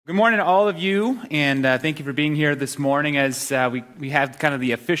Good morning to all of you, and thank you for being here this morning as we have kind of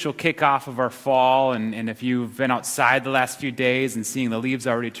the official kickoff of our fall, and if you've been outside the last few days and seeing the leaves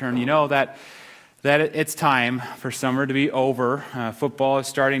already turn, you know that it's time for summer to be over. Football is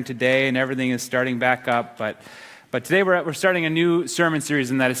starting today, and everything is starting back up, but today we're starting a new sermon series,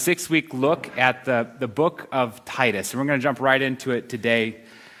 and that is a 6-week look at the book of Titus, and we're going to jump right into it today.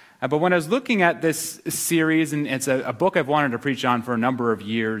 But when I was looking at this series, and it's a book I've wanted to preach on for a number of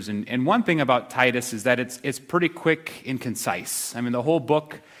years, and one thing about Titus is that it's pretty quick and concise. I mean, the whole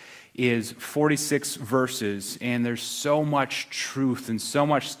book is 46 verses, and there's so much truth and so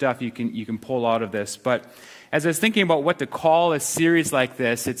much stuff you can pull out of this. But as I was thinking about what to call a series like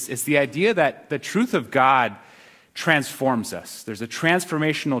this, it's the idea that the truth of God transforms us. There's a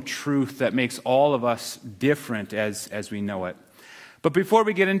transformational truth that makes all of us different as we know it. But before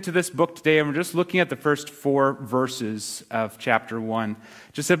we get into this book today, and we're just looking at the first 4 verses of chapter 1,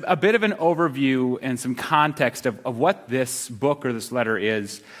 just a bit of an overview and some context of what this book or this letter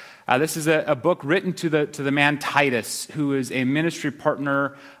is. This is a book written to the man Titus, who is a ministry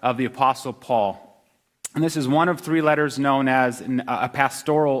partner of the Apostle Paul. And this is one of 3 letters known as a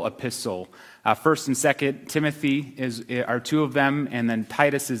pastoral epistle. 1st and 2nd Timothy are 2 of them, and then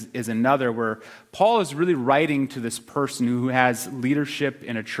Titus is another, where Paul is really writing to this person who has leadership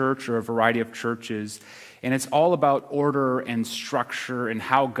in a church or a variety of churches, and it's all about order and structure and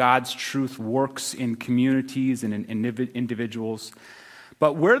how God's truth works in communities and in individuals.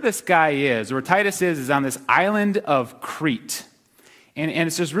 But where this guy is, where Titus is on this island of Crete. And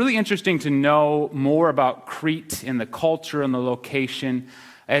it's just really interesting to know more about Crete and the culture and the location.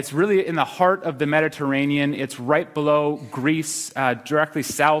 It's really in the heart of the Mediterranean. It's right below Greece, directly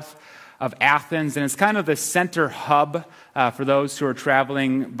south of Athens, and it's kind of the center hub for those who are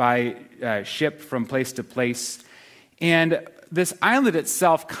traveling by ship from place to place. And this island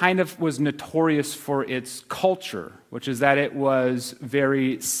itself kind of was notorious for its culture, which is that it was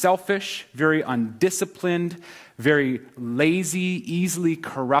very selfish, very undisciplined, very lazy, easily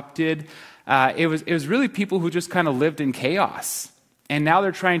corrupted. It was really people who just kind of lived in chaos. And now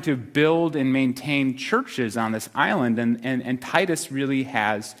they're trying to build and maintain churches on this island, and Titus really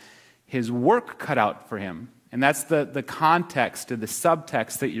has his work cut out for him. And that's the context, or the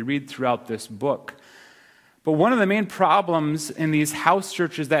subtext that you read throughout this book. But one of the main problems in these house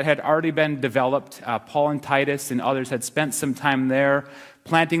churches that had already been developed, Paul and Titus and others had spent some time there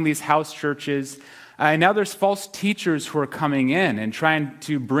planting these house churches. And now there's false teachers who are coming in and trying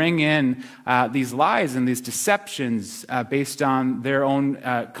to bring in these lies and these deceptions based on their own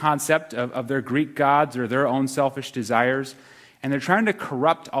concept of their Greek gods or their own selfish desires. And they're trying to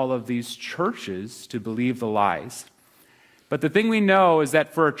corrupt all of these churches to believe the lies. But the thing we know is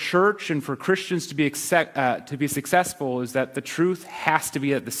that for a church and for Christians to be successful is that the truth has to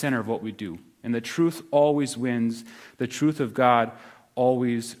be at the center of what we do. And the truth always wins. The truth of God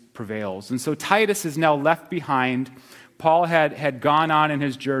always prevails. And so Titus is now left behind. Paul had gone on in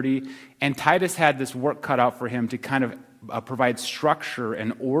his journey, and Titus had this work cut out for him to kind of provide structure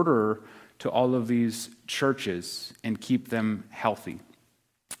and order to all of these churches and keep them healthy.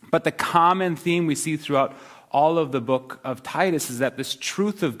 But the common theme we see throughout all of the book of Titus is that this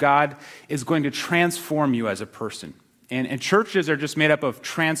truth of God is going to transform you as a person. And churches are just made up of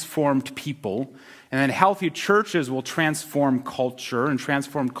transformed people. And then healthy churches will transform culture, and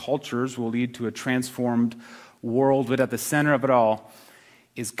transformed cultures will lead to a transformed world. But at the center of it all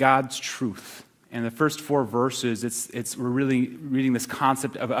is God's truth. And the first 4 verses, we're really reading this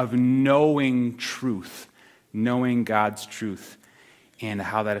concept of knowing truth, knowing God's truth, and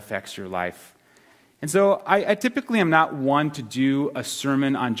how that affects your life. And so I typically am not one to do a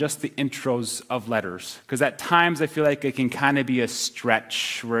sermon on just the intros of letters, because at times I feel like it can kind of be a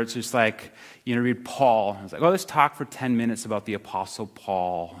stretch where it's just like, read Paul. It's like, let's talk for 10 minutes about the Apostle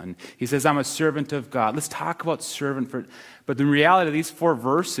Paul. And he says, I'm a servant of God. Let's talk about But the reality, these 4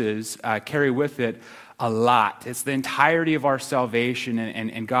 verses carry with it a lot. It's the entirety of our salvation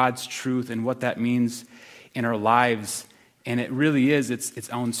and God's truth and what that means in our lives. And it really is its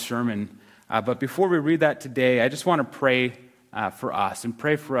own sermon. But before we read that today, I just want to pray for us and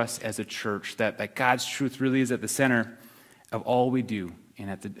pray for us as a church that God's truth really is at the center of all we do and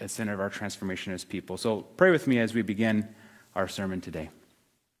at the center of our transformation as people. So pray with me as we begin our sermon today.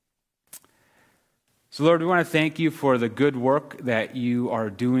 So Lord, we want to thank you for the good work that you are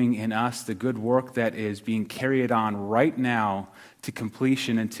doing in us, the good work that is being carried on right now to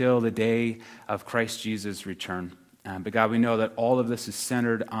completion until the day of Christ Jesus' return. But God, we know that all of this is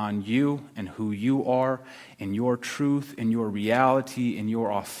centered on you and who you are, and your truth, and your reality, and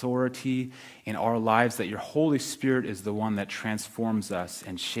your authority in our lives, that your Holy Spirit is the one that transforms us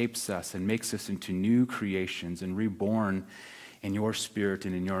and shapes us and makes us into new creations and reborn in your Spirit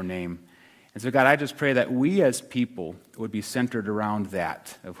and in your name. And so, God, I just pray that we as people would be centered around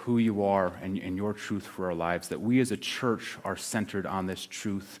that, of who you are and your truth for our lives, that we as a church are centered on this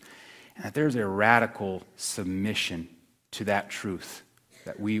truth, and that there's a radical submission to that truth,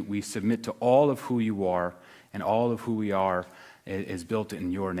 that we submit to all of who you are, and all of who we are is built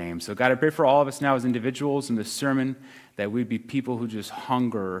in your name. So God, I pray for all of us now as individuals in this sermon, that we'd be people who just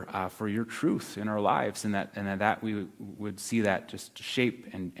hunger for your truth in our lives, and that we would see that just shape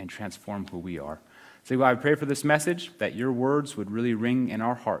and transform who we are. So God, I pray for this message, that your words would really ring in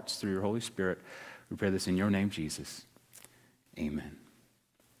our hearts through your Holy Spirit. We pray this in your name, Jesus. Amen.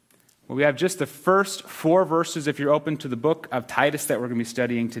 Well, we have just the first 4 verses, if you're open to the book of Titus, that we're going to be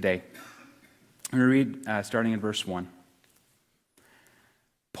studying today. I'm going to read starting in verse 1.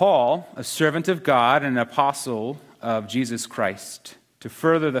 Paul, a servant of God and an apostle of Jesus Christ, to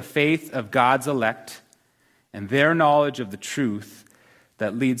further the faith of God's elect and their knowledge of the truth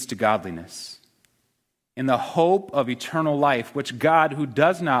that leads to godliness, in the hope of eternal life, which God, who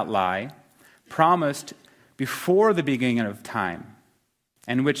does not lie, promised before the beginning of time,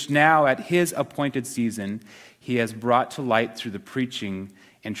 and which now at his appointed season he has brought to light through the preaching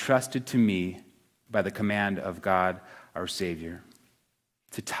entrusted to me by the command of God our Savior.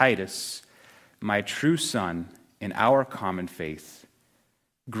 To Titus, my true son in our common faith,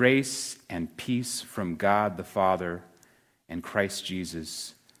 grace and peace from God the Father and Christ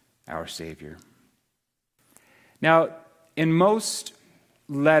Jesus our Savior. Now, in most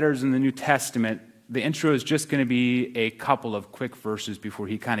letters in the New Testament, the intro is just going to be a couple of quick verses before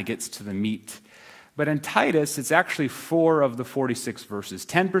he kind of gets to the meat. But in Titus, it's actually 4 of the 46 verses.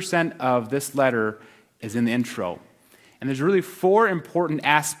 10% of this letter is in the intro. And there's really 4 important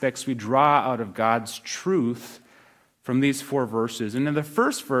aspects we draw out of God's truth from these 4 verses. And in the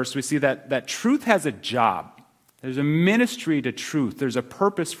first verse, we see that truth has a job. There's a ministry to truth. There's a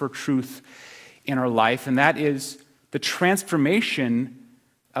purpose for truth in our life, and that is the transformation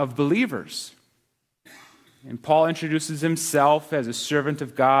of believers. And Paul introduces himself as a servant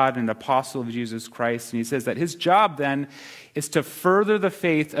of God and apostle of Jesus Christ, and he says that his job then is to further the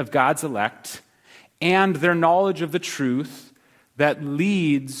faith of God's elect and their knowledge of the truth that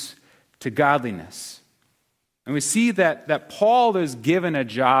leads to godliness. And we see that Paul is given a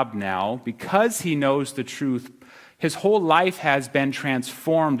job now because he knows the truth. His whole life has been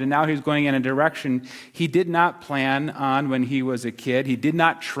transformed, and now he's going in a direction he did not plan on when he was a kid. He did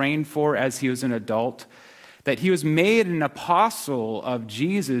not train for as he was an adult. That he was made an apostle of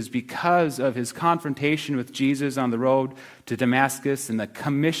Jesus because of his confrontation with Jesus on the road to Damascus and the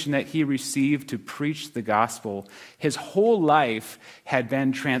commission that he received to preach the gospel. His whole life had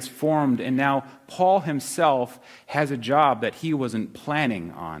been transformed, and now Paul himself has a job that he wasn't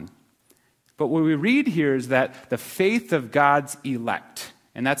planning on. But what we read here is that the faith of God's elect,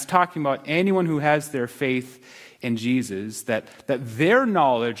 and that's talking about anyone who has their faith in Jesus, that their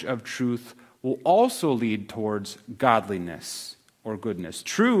knowledge of truth will also lead towards godliness or goodness.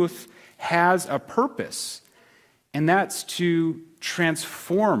 Truth has a purpose, and that's to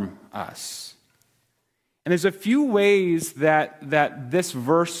transform us. And there's a few ways that this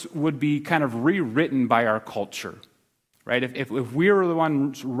verse would be kind of rewritten by our culture, right? If we were the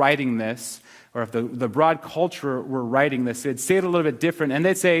ones writing this, or if the broad culture were writing this, they'd say it a little bit different, and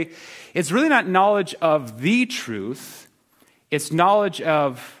they'd say, it's really not knowledge of the truth, it's knowledge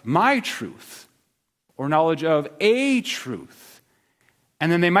of my truth, or knowledge of a truth.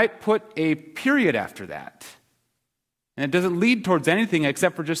 And then they might put a period after that. And it doesn't lead towards anything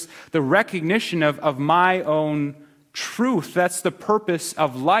except for just the recognition of my own truth. That's the purpose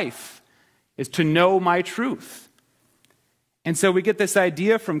of life, is to know my truth. And so we get this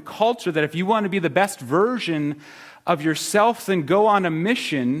idea from culture that if you want to be the best version of yourself, then go on a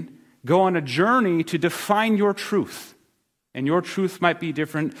mission, go on a journey to define your truth. And your truth might be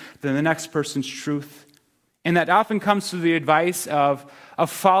different than the next person's truth. And that often comes through the advice of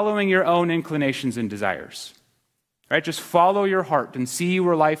following your own inclinations and desires. Right? Just follow your heart and see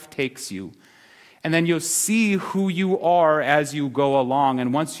where life takes you. And then you'll see who you are as you go along.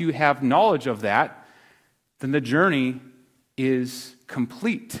 And once you have knowledge of that, then the journey is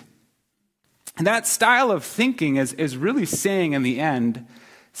complete. And that style of thinking is really saying in the end,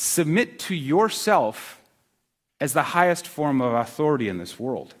 submit to yourself as the highest form of authority in this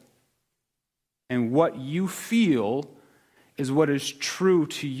world. And what you feel is what is true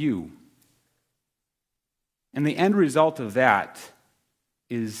to you. And the end result of that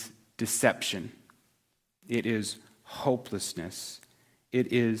is deception. It is hopelessness.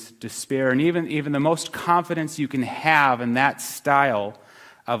 It is despair. And even the most confidence you can have in that style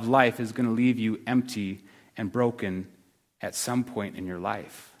of life is going to leave you empty and broken at some point in your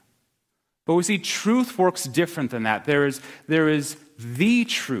life. But we see truth works different than that. There is the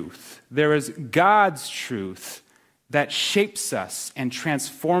truth. There is God's truth that shapes us and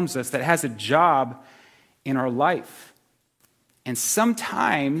transforms us, that has a job in our life. And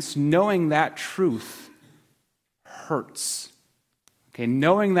sometimes knowing that truth hurts. Okay,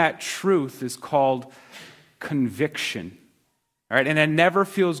 knowing that truth is called conviction. All right, and it never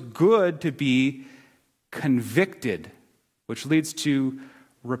feels good to be convicted, which leads to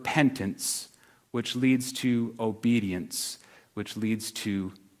repentance, which leads to obedience, which leads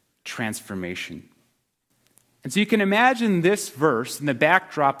to transformation. And so you can imagine this verse in the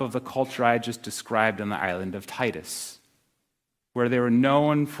backdrop of the culture I just described on the island of Titus, where they were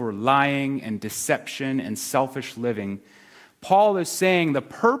known for lying and deception and selfish living. Paul is saying the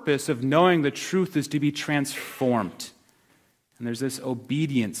purpose of knowing the truth is to be transformed. And there's this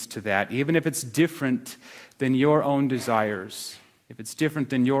obedience to that, even if it's different than your own desires, if it's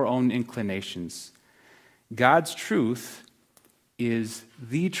different than your own inclinations. God's truth is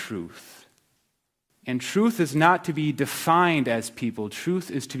the truth. And truth is not to be defined as people.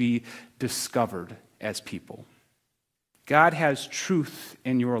 Truth is to be discovered as people. God has truth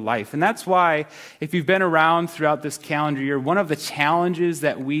in your life. And that's why, if you've been around throughout this calendar year, one of the challenges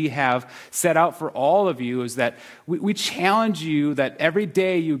that we have set out for all of you is that we challenge you that every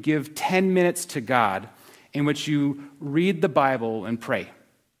day you give 10 minutes to God in which you read the Bible and pray.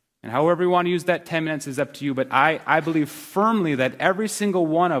 And however you want to use that 10 minutes is up to you, but I believe firmly that every single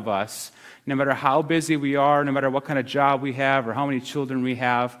one of us, no matter how busy we are, no matter what kind of job we have or how many children we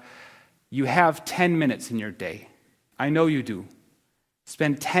have, you have 10 minutes in your day. I know you do.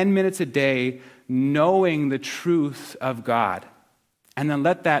 Spend 10 minutes a day knowing the truth of God. And then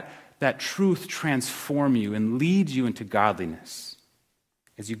let that truth transform you and lead you into godliness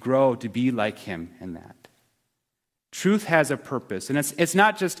as you grow to be like Him in that. Truth has a purpose. And it's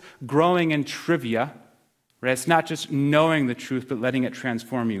not just growing in trivia, right? It's not just knowing the truth, but letting it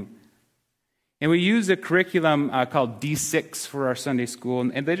transform you. And we use a curriculum called D6 for our Sunday school,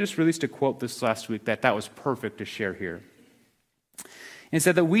 and they just released a quote this last week that was perfect to share here. It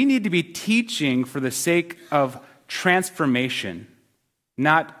said that we need to be teaching for the sake of transformation,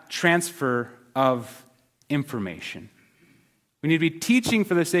 not transfer of information. We need to be teaching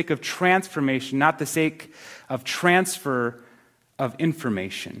for the sake of transformation, not the sake of transfer of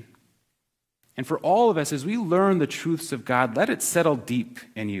information. And for all of us, as we learn the truths of God, let it settle deep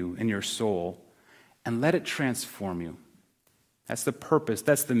in you, in your soul, and let it transform you. That's the purpose,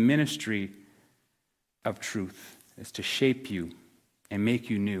 that's the ministry of truth, is to shape you and make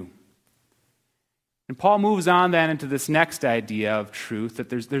you new. And Paul moves on then into this next idea of truth, that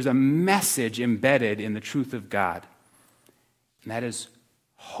there's a message embedded in the truth of God, and that is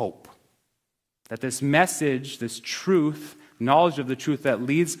hope. That this message, this truth, knowledge of the truth that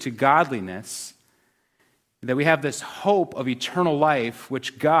leads to godliness, that we have this hope of eternal life,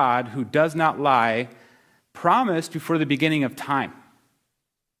 which God, who does not lie, promised before the beginning of time.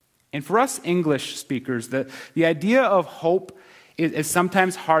 And for us English speakers, the idea of hope is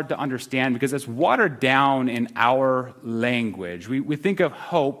sometimes hard to understand because it's watered down in our language. We think of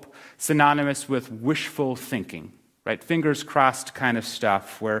hope synonymous with wishful thinking, right? Fingers crossed kind of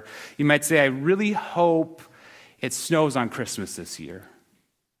stuff, where you might say, I really hope it snows on Christmas this year.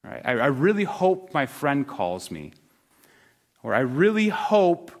 Right? I really hope my friend calls me. Or I really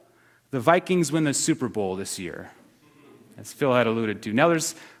hope the Vikings win the Super Bowl this year, as Phil had alluded to. Now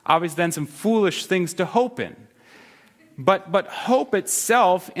there's obviously then some foolish things to hope in. But hope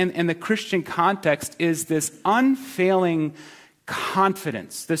itself in the Christian context is this unfailing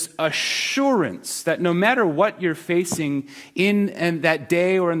confidence, this assurance that no matter what you're facing in that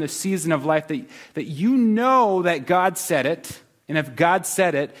day or in the season of life, that you know that God said it, and if God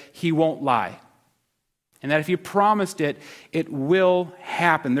said it, He won't lie. And that if He promised it, it will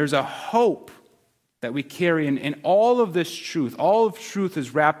happen. There's a hope that we carry in all of this truth. All of truth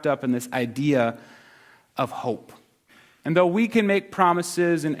is wrapped up in this idea of hope. And though we can make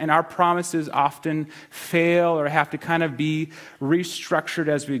promises, and our promises often fail or have to kind of be restructured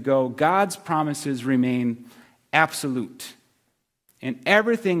as we go, God's promises remain absolute. And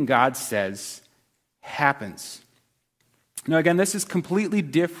everything God says happens. Now again, this is completely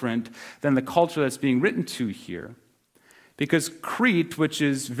different than the culture that's being written to here. Because Crete, which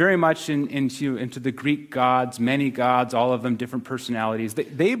is very much into the Greek gods, many gods, all of them different personalities,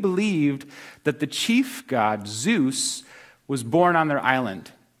 they believed that the chief god, Zeus, was born on their island.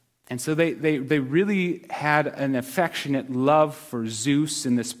 And so they really had an affectionate love for Zeus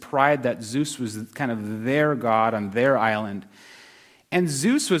and this pride that Zeus was kind of their god on their island. And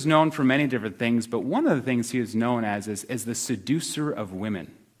Zeus was known for many different things, but one of the things he was known as is the seducer of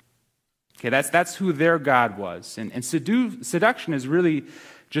women. Okay, that's who their god was. And seduction is really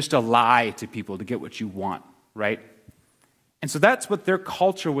just a lie to people to get what you want, right? And so that's what their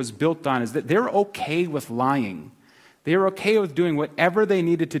culture was built on, is that they're okay with lying. They were okay with doing whatever they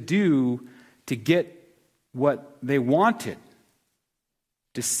needed to do to get what they wanted.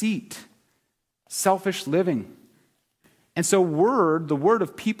 Deceit, selfish living. And so the word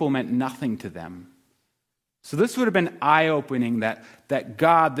of people meant nothing to them. So this would have been eye-opening that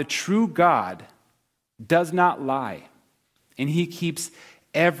God, the true God, does not lie. And he keeps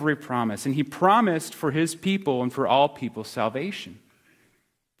every promise. And he promised for his people and for all people salvation.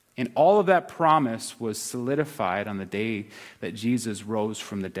 And all of that promise was solidified on the day that Jesus rose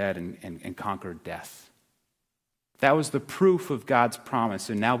from the dead and conquered death. That was the proof of God's promise.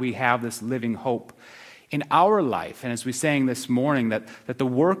 And now we have this living hope in our life. And as we sang this morning, that the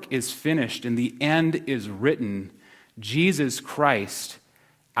work is finished and the end is written. Jesus Christ,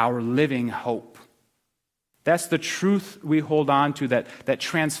 our living hope. That's the truth we hold on to that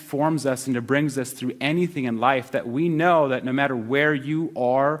transforms us and brings us through anything in life, that we know that no matter where you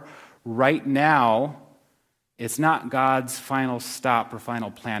are right now, it's not God's final stop or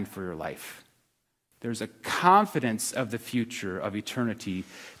final plan for your life. There's a confidence of the future, of eternity,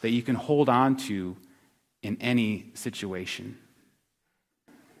 that you can hold on to in any situation.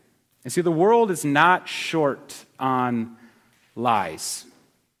 And see, the world is not short on lies.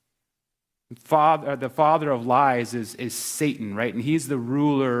 The father of lies is Satan, right? And he's the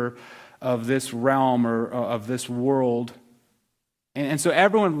ruler of this realm or of this world. And so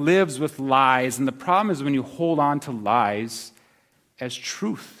everyone lives with lies. And the problem is when you hold on to lies as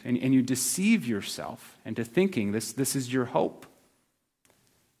truth and you deceive yourself into thinking this is your hope.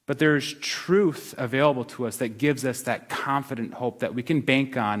 But there's truth available to us that gives us that confident hope that we can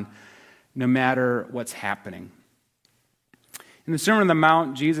bank on no matter what's happening. In the Sermon on the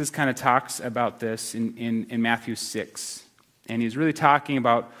Mount, Jesus kind of talks about this in Matthew 6. And he's really talking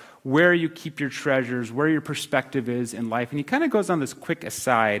about where you keep your treasures, where your perspective is in life. And he kind of goes on this quick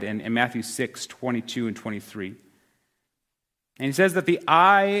aside in Matthew 6, 22 and 23. And he says that the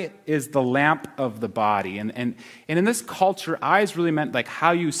eye is the lamp of the body. And in this culture, eyes really meant like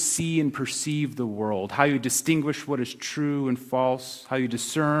how you see and perceive the world, how you distinguish what is true and false, how you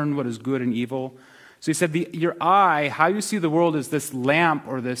discern what is good and evil. So he said your eye, how you see the world, is this lamp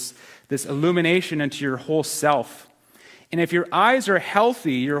or this illumination into your whole self. And if your eyes are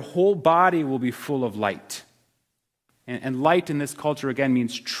healthy, your whole body will be full of light. And light in this culture, again,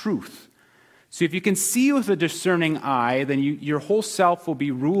 means truth. So if you can see with a discerning eye, then your whole self will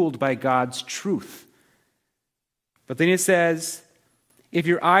be ruled by God's truth. But then he says, if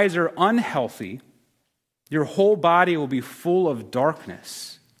your eyes are unhealthy, your whole body will be full of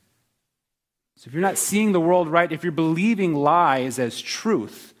darkness. So if you're not seeing the world right, if you're believing lies as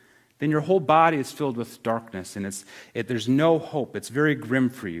truth, then your whole body is filled with darkness, and there's no hope. It's very grim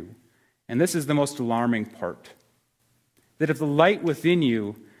for you. And this is the most alarming part, that if the light within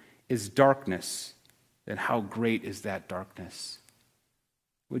you is darkness, then how great is that darkness?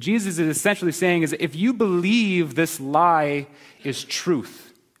 What Jesus is essentially saying is that if you believe this lie is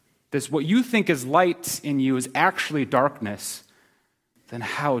truth, this what you think is light in you is actually darkness, then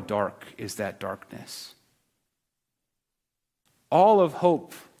how dark is that darkness? All of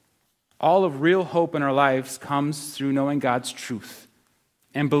hope, all of real hope in our lives comes through knowing God's truth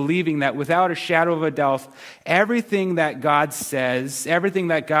and believing that without a shadow of a doubt, everything that God says, everything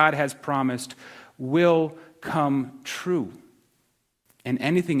that God has promised will come true. And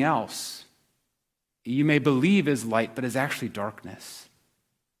anything else you may believe is light, but is actually darkness.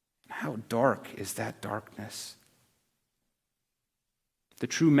 How dark is that darkness? The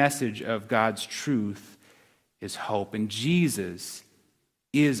true message of God's truth is hope, and Jesus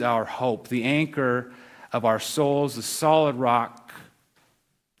is our hope, the anchor of our souls, the solid rock,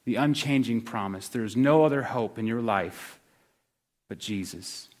 the unchanging promise. There is no other hope in your life but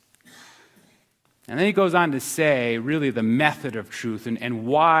Jesus. And then he goes on to say, really, the method of truth and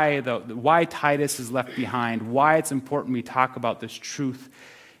why Titus is left behind, why it's important we talk about this truth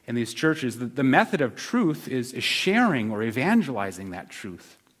in these churches. The method of truth is sharing or evangelizing that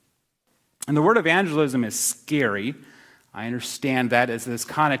truth. And the word evangelism is scary. I understand that as this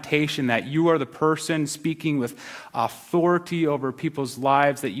connotation that you are the person speaking with authority over people's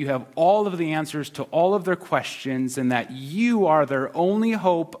lives, that you have all of the answers to all of their questions, and that you are their only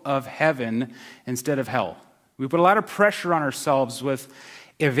hope of heaven instead of hell. We put a lot of pressure on ourselves with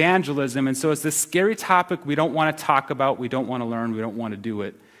evangelism, and so it's this scary topic we don't want to talk about, we don't want to learn, we don't want to do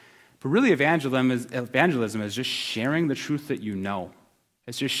it. But really, evangelism is just sharing the truth that you know.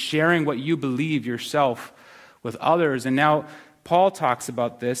 It's just sharing what you believe yourself with others. And now Paul talks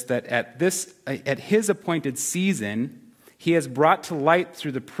about this, that at his appointed season, he has brought to light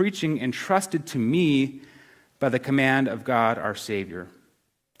through the preaching entrusted to me by the command of God our Savior.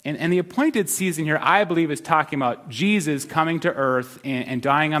 And the appointed season here, I believe, is talking about Jesus coming to earth and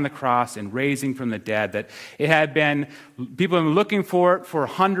dying on the cross and raising from the dead. That it had been, people have been looking for it for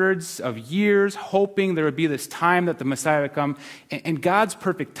hundreds of years, hoping there would be this time that the Messiah would come. And God's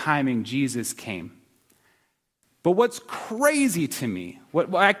perfect timing, Jesus came. But what's crazy to me,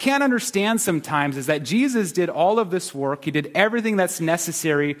 what I can't understand sometimes, is that Jesus did all of this work. He did everything that's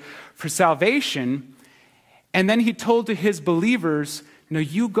necessary for salvation. And then he told to his believers, no,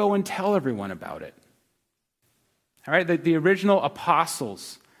 you go and tell everyone about it. All right, the original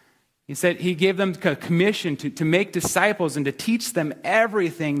apostles, he said he gave them a commission to make disciples and to teach them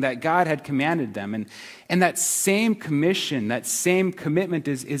everything that God had commanded them. And that same commission, that same commitment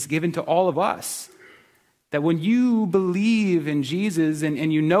is given to all of us. That when you believe in Jesus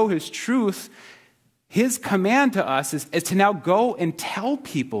and you know his truth, his command to us is to now go and tell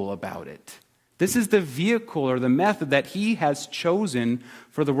people about it. This is the vehicle or the method that he has chosen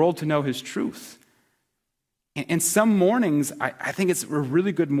for the world to know his truth. And some mornings, I think it's a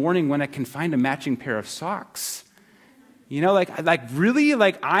really good morning when I can find a matching pair of socks. You know, really,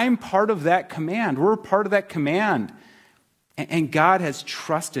 I'm part of that command. We're part of that command. And God has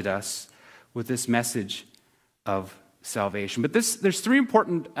trusted us with this message of salvation. But there's three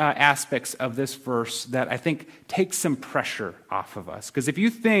important aspects of this verse that I think take some pressure off of us. Because if you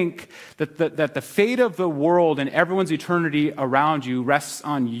think that the fate of the world and everyone's eternity around you rests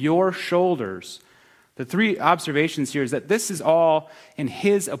on your shoulders, the three observations here is that this is all in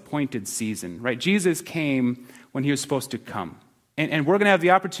his appointed season, right? Jesus came when he was supposed to come. And we're going to have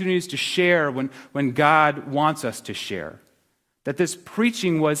the opportunities to share when God wants us to share. That this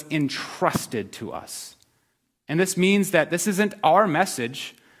preaching was entrusted to us. And this means that this isn't our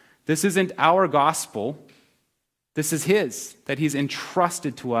message, this isn't our gospel, this is his, that he's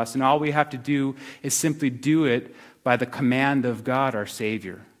entrusted to us, and all we have to do is simply do it by the command of God, our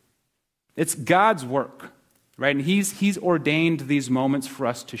Savior. It's God's work, right? And he's ordained these moments for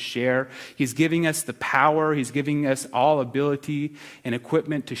us to share. He's giving us the power, he's giving us all ability and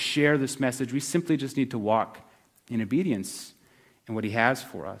equipment to share this message. We simply just need to walk in obedience in what he has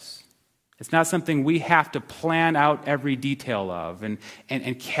for us. It's not something we have to plan out every detail of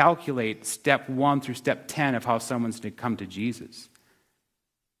and calculate step 1 through step 10 of how someone's to come to Jesus.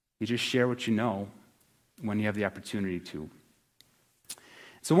 You just share what you know when you have the opportunity to.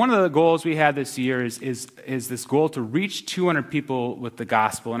 So one of the goals we had this year is this goal to reach 200 people with the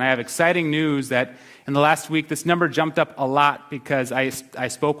gospel. And I have exciting news that in the last week, this number jumped up a lot because I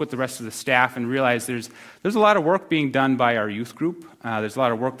spoke with the rest of the staff and realized there's a lot of work being done by our youth group. There's a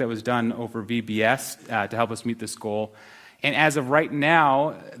lot of work that was done over VBS to help us meet this goal. And as of right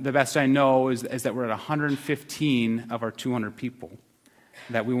now, the best I know is that we're at 115 of our 200 people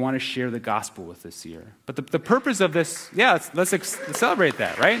that we want to share the gospel with this year. But the purpose of this, let's celebrate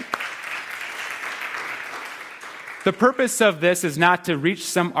that, right? The purpose of this is not to reach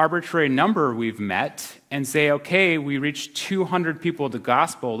some arbitrary number we've met and say, okay, we reached 200 people with the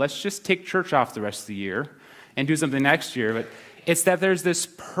gospel, let's just take church off the rest of the year and do something next year. But it's that there's this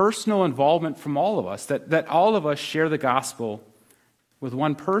personal involvement from all of us, that all of us share the gospel with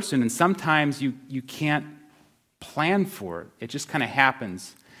one person, and sometimes you can't plan for it. It just kind of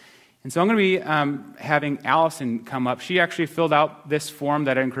happens. And so I'm going to be having Allison come up. She actually filled out this form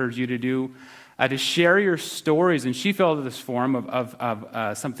that I encourage you to do to share your stories. And she filled out this form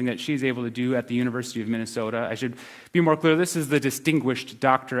of something that she's able to do at the University of Minnesota. I should be more clear. This is the distinguished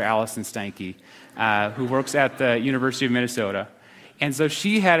Dr. Allison Steinke, who works at the University of Minnesota. And so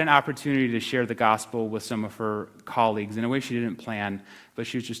she had an opportunity to share the gospel with some of her colleagues in a way she didn't plan, but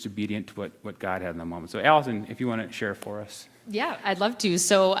she was just obedient to what God had in the moment. So Allison, if you want to share for us. Yeah, I'd love to.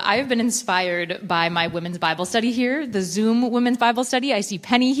 So I've been inspired by my women's Bible study here, the Zoom women's Bible study. I see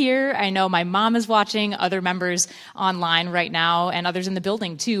Penny here. I know my mom is watching, other members online right now, and others in the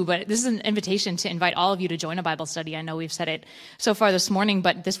building too. But this is an invitation to invite all of you to join a Bible study. I know we've said it so far this morning,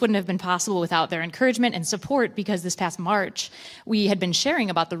 but this wouldn't have been possible without their encouragement and support, because this past March, we had been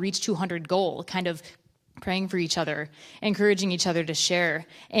sharing about the Reach 200 goal, kind of praying for each other, encouraging each other to share.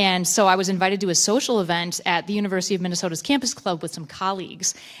 And so I was invited to a social event at the University of Minnesota's campus club with some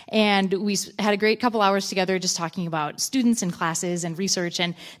colleagues. And we had a great couple hours together just talking about students and classes and research.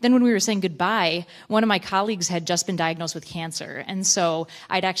 And then when we were saying goodbye, one of my colleagues had just been diagnosed with cancer. And so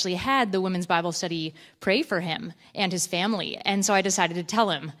I'd actually had the women's Bible study pray for him and his family. And so I decided to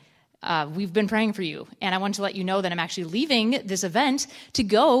tell him, we've been praying for you, and I want to let you know that I'm actually leaving this event to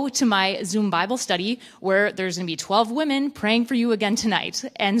go to my Zoom Bible study where there's going to be 12 women praying for you again tonight.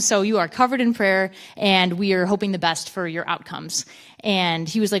 And so you are covered in prayer, and we are hoping the best for your outcomes. And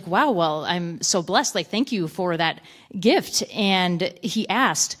he was like, wow, well, I'm so blessed. Like, thank you for that gift. And he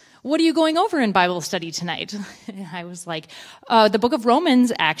asked, what are you going over in Bible study tonight? And I was like, the book of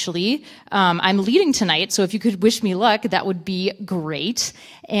Romans, actually. I'm leading tonight, so if you could wish me luck, that would be great.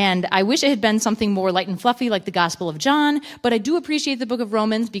 And I wish it had been something more light and fluffy like the Gospel of John, but I do appreciate the book of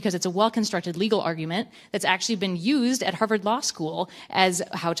Romans because it's a well-constructed legal argument that's actually been used at Harvard Law School as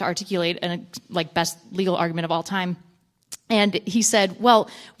how to articulate a best legal argument of all time. And he said, well,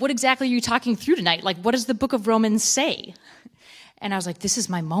 what exactly are you talking through tonight? Like, what does the book of Romans say? And I was like, this is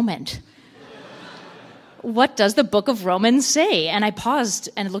my moment. What does the book of Romans say? And I paused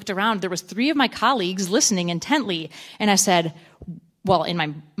and looked around. There was 3 of my colleagues listening intently. And I said, well, in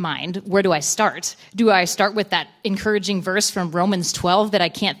my mind, where do I start? Do I start with that encouraging verse from Romans 12 that I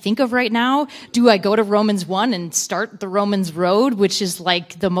can't think of right now? Do I go to Romans 1 and start the Romans Road, which is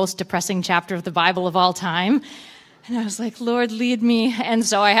like the most depressing chapter of the Bible of all time? And I was like, Lord, lead me. And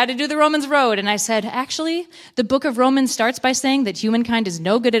so I had to do the Romans Road. And I said, actually, the book of Romans starts by saying that humankind is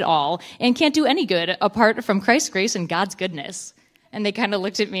no good at all and can't do any good apart from Christ's grace and God's goodness. And they kind of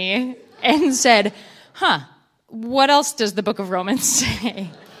looked at me and said, what else does the book of Romans say?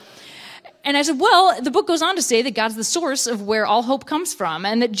 And I said, well, the book goes on to say that God's the source of where all hope comes from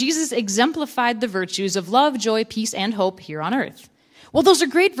and that Jesus exemplified the virtues of love, joy, peace, and hope here on earth. Well, those are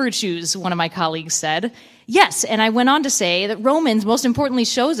great virtues, one of my colleagues said. Yes, and I went on to say that Romans most importantly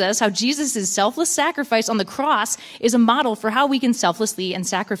shows us how Jesus' selfless sacrifice on the cross is a model for how we can selflessly and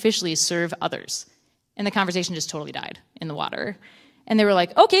sacrificially serve others. And the conversation just totally died in the water. And they were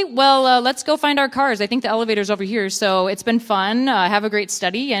like, okay, well, let's go find our cars. I think the elevator's over here. So it's been fun. Have a great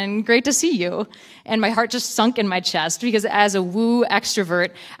study and great to see you. And my heart just sunk in my chest because as a woo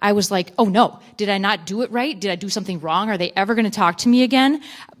extrovert, I was like, oh no, did I not do it right? Did I do something wrong? Are they ever going to talk to me again?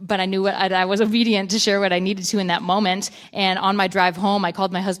 But I knew I was obedient to share what I needed to in that moment. And on my drive home, I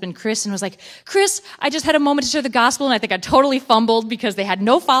called my husband, Chris, and was like, Chris, I just had a moment to share the gospel. And I think I totally fumbled because they had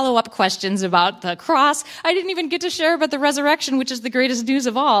no follow-up questions about the cross. I didn't even get to share about the resurrection, which is the greatest news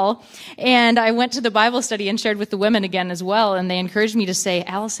of all. And I went to the Bible study and shared with the women again as well. And they encouraged me to say,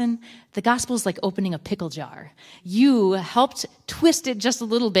 Allison, the gospel is like opening a pickle jar. You helped twist it just a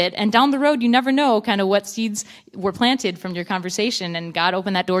little bit. And down the road, you never know kind of what seeds were planted from your conversation. And God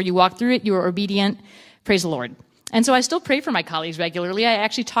opened that door. You walked through it. You were obedient. Praise the Lord. And so I still pray for my colleagues regularly. I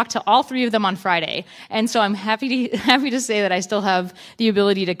actually talked to all 3 of them on Friday. And so I'm happy to say that I still have the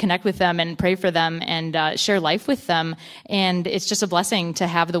ability to connect with them and pray for them and share life with them. And it's just a blessing to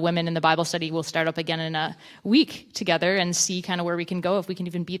have the women in the Bible study. We'll start up again in a week together and see kind of where we can go if we can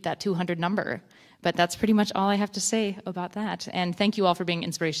even beat that 200 number. But that's pretty much all I have to say about that. And thank you all for being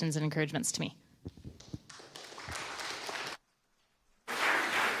inspirations and encouragements to me.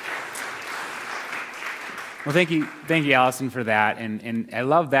 Well, thank you, Allison, for that. And I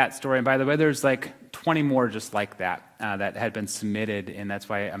love that story. And by the way, there's like 20 more just like that that had been submitted. And that's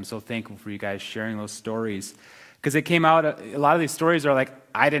why I'm so thankful for you guys sharing those stories. Because it came out, a lot of these stories are like,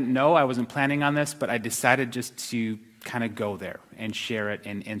 I didn't know, I wasn't planning on this, but I decided just to kind of go there and share it.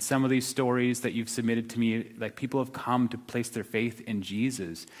 And some of these stories that you've submitted to me, like people have come to place their faith in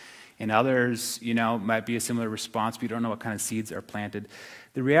Jesus. And others, might be a similar response, but you don't know what kind of seeds are planted.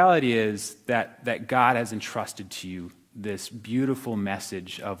 The reality is that God has entrusted to you this beautiful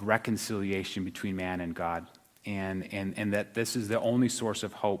message of reconciliation between man and God, and that this is the only source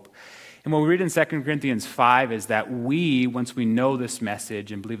of hope. And what we read in 2 Corinthians 5 is that we, once we know this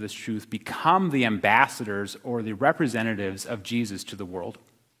message and believe this truth, become the ambassadors or the representatives of Jesus to the world.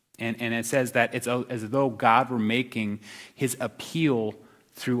 And it says that it's as though God were making his appeal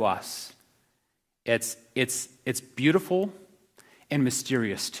through us. It's beautiful and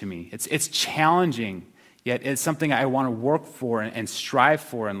mysterious to me. It's challenging, yet it's something I want to work for and strive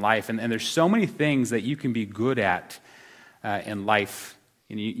for in life. And there's so many things that you can be good at in life.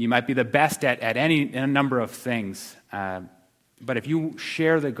 And you might be the best at a number of things. But if you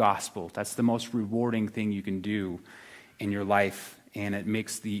share the gospel, that's the most rewarding thing you can do in your life. And it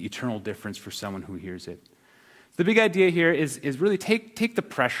makes the eternal difference for someone who hears it. the big idea here is really take the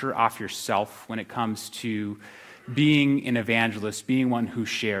pressure off yourself when it comes to being an evangelist, being one who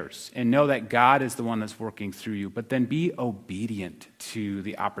shares, and know that God is the one that's working through you, but then be obedient to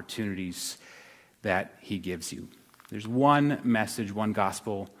the opportunities that he gives you. There's one message, one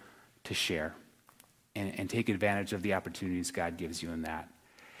gospel to share, and take advantage of the opportunities God gives you in that.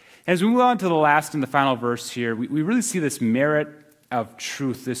 As we move on to the last and the final verse here, we really see this merit of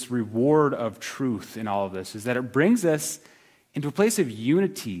truth, this reward of truth in all of this, is that it brings us into a place of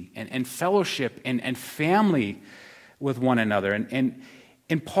unity and fellowship and family with one another.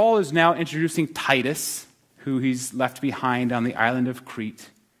 And Paul is now introducing Titus, who he's left behind on the island of Crete.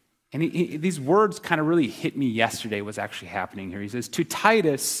 And these words kind of really hit me yesterday, what's actually happening here. He says, "To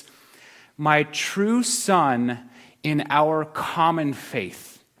Titus, my true son in our common faith."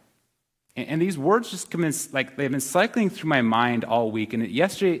 And these words just come in, like they've been cycling through my mind all week. And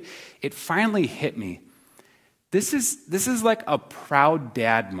yesterday, it finally hit me. This is like a proud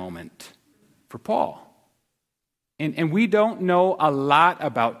dad moment for Paul. And we don't know a lot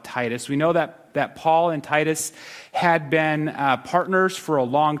about Titus. We know that Paul and Titus had been partners for a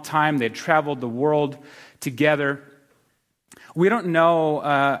long time. They'd traveled the world together. We don't know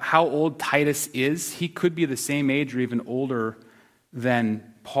how old Titus is. He could be the same age or even older than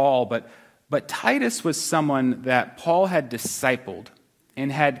Paul. But Titus was someone that Paul had discipled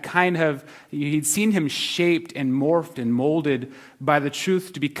and had he'd seen him shaped and morphed and molded by the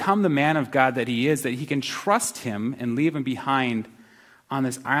truth to become the man of God that he is, that he can trust him and leave him behind on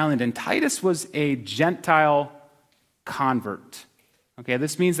this island. And Titus was a Gentile convert. Okay,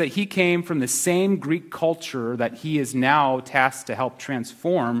 this means that he came from the same Greek culture that he is now tasked to help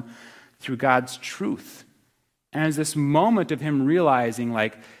transform through God's truth. And there's this moment of him realizing,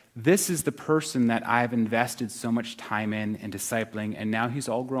 like, this is the person that I've invested so much time in and discipling, and now he's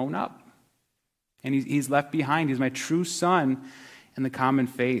all grown up. And he's left behind. He's my true son in the common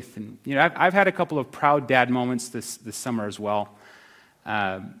faith. And I've had a couple of proud dad moments this summer as well.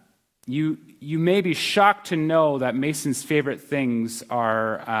 You may be shocked to know that Mason's favorite things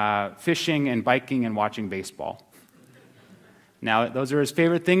are fishing and biking and watching baseball. Now, those are his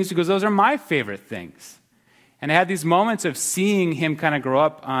favorite things because those are my favorite things. And I had these moments of seeing him kind of grow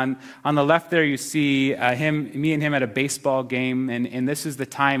up. On the left there, you see me and him at a baseball game, and this is the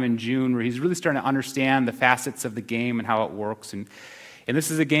time in June where he's really starting to understand the facets of the game and how it works. And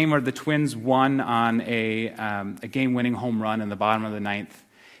this is a game where the Twins won on a game-winning home run in the bottom of the ninth.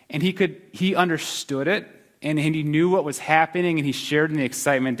 And he understood it, and he knew what was happening, and he shared in the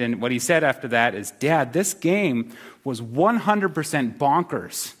excitement. And what he said after that is, "Dad, this game was 100%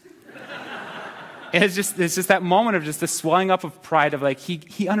 bonkers." And it's just that moment of just the swelling up of pride of like,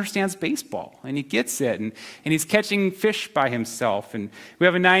 he understands baseball and he gets it, and he's catching fish by himself. And we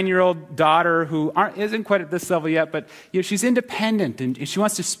have a 9-year-old daughter who isn't quite at this level yet, but she's independent and she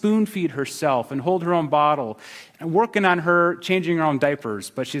wants to spoon feed herself and hold her own bottle, and working on her changing her own diapers,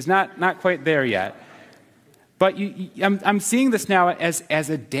 but she's not quite there yet. But I'm seeing this now as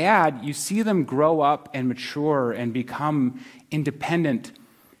a dad. You see them grow up and mature and become independent.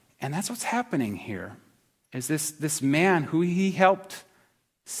 And that's what's happening here, is this man who he helped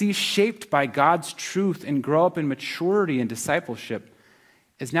see shaped by God's truth and grow up in maturity and discipleship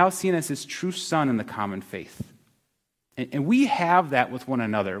is now seen as his true son in the common faith. And we have that with one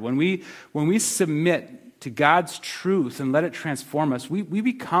another. When we submit to God's truth and let it transform us, we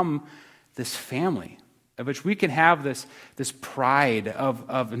become this family of which we can have this pride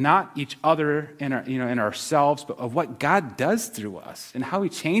of not each other in ourselves, but of what God does through us and how he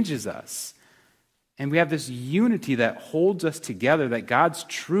changes us. And we have this unity that holds us together, that God's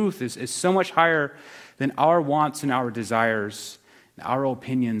truth is so much higher than our wants and our desires, and our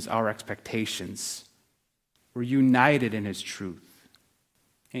opinions, our expectations. We're united in his truth.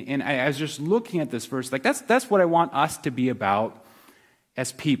 And I was just looking at this verse, like that's what I want us to be about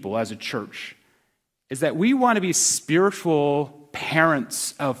as people, as a church, is that we want to be spiritual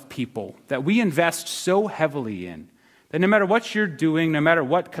parents of people, that we invest so heavily in, that no matter what you're doing, no matter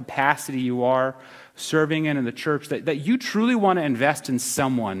what capacity you are serving in the church, that you truly want to invest in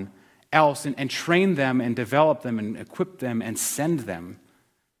someone else and train them and develop them and equip them and send them.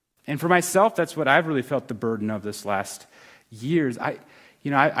 And for myself, that's what I've really felt the burden of this last years.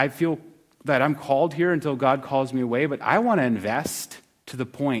 I feel that I'm called here until God calls me away, but I want to invest to the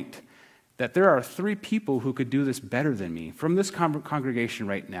point that there are 3 people who could do this better than me from this congregation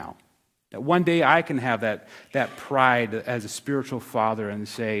right now. That one day I can have that pride as a spiritual father and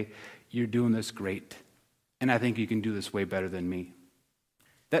say, you're doing this great, and I think you can do this way better than me.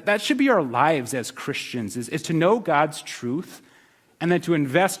 That should be our lives as Christians, is to know God's truth and then to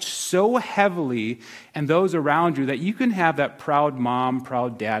invest so heavily in those around you that you can have that proud mom,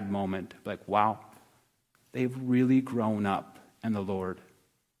 proud dad moment. Like, wow, they've really grown up in the Lord.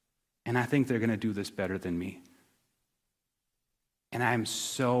 And I think they're going to do this better than me. And I'm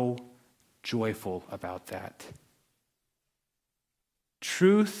so joyful about that.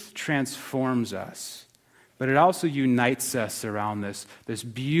 Truth transforms us, but it also unites us around this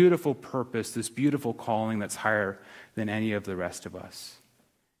beautiful purpose, this beautiful calling that's higher than any of the rest of us.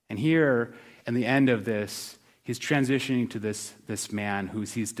 And here, in the end of this, he's transitioning to this man who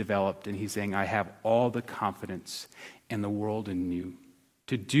he's developed, and he's saying, I have all the confidence in the world in you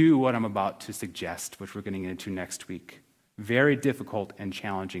to do what I'm about to suggest, which we're getting into next week. Very difficult and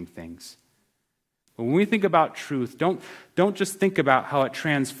challenging things. But when we think about truth, don't just think about how it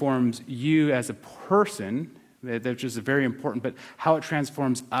transforms you as a person, which is very important, but how it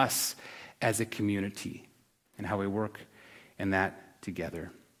transforms us as a community and how we work in that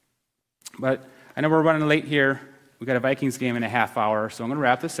together. But I know we're running late here. We've got a Vikings game in a half hour, so I'm going to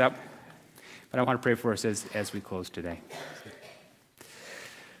wrap this up. But I want to pray for us as we close today.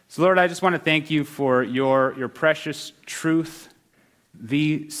 So, Lord, I just want to thank you for your precious truth,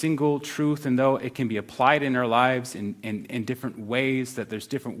 the single truth, and though it can be applied in our lives in different ways, that there's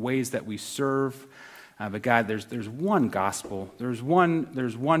different ways that we serve. But God, there's one gospel, there's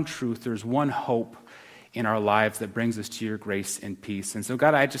one truth, there's one hope in our lives that brings us to your grace and peace. And so,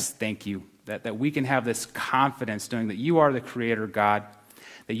 God, I just thank you that we can have this confidence knowing that you are the creator, God,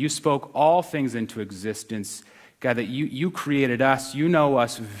 that you spoke all things into existence. God, that you created us. You know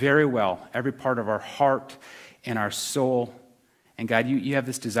us very well, every part of our heart and our soul. And God, you have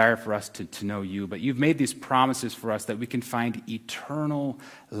this desire for us to know you, but you've made these promises for us that we can find eternal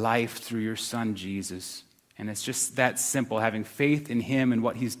life through your Son, Jesus. And it's just that simple, having faith in him and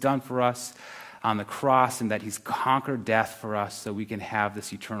what he's done for us on the cross, and that he's conquered death for us so we can have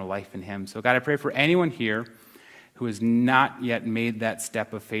this eternal life in him. So God, I pray for anyone here who has not yet made that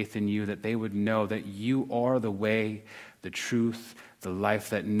step of faith in you, that they would know that you are the way, the truth, the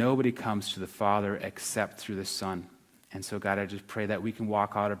life, that nobody comes to the Father except through the Son. And so, God, I just pray that we can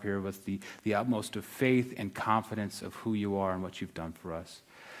walk out of here with the utmost of faith and confidence of who you are and what you've done for us.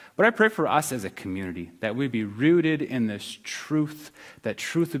 But I pray for us as a community, that we'd be rooted in this truth, that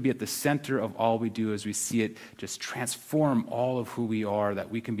truth would be at the center of all we do as we see it just transform all of who we are,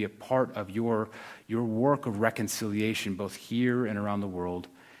 that we can be a part of your work of reconciliation, both here and around the world.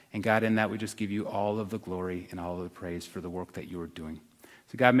 And God, in that we just give you all of the glory and all of the praise for the work that you are doing.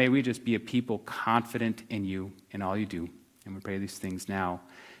 So God, may we just be a people confident in you and all you do. And we pray these things now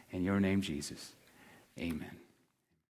in your name, Jesus. Amen.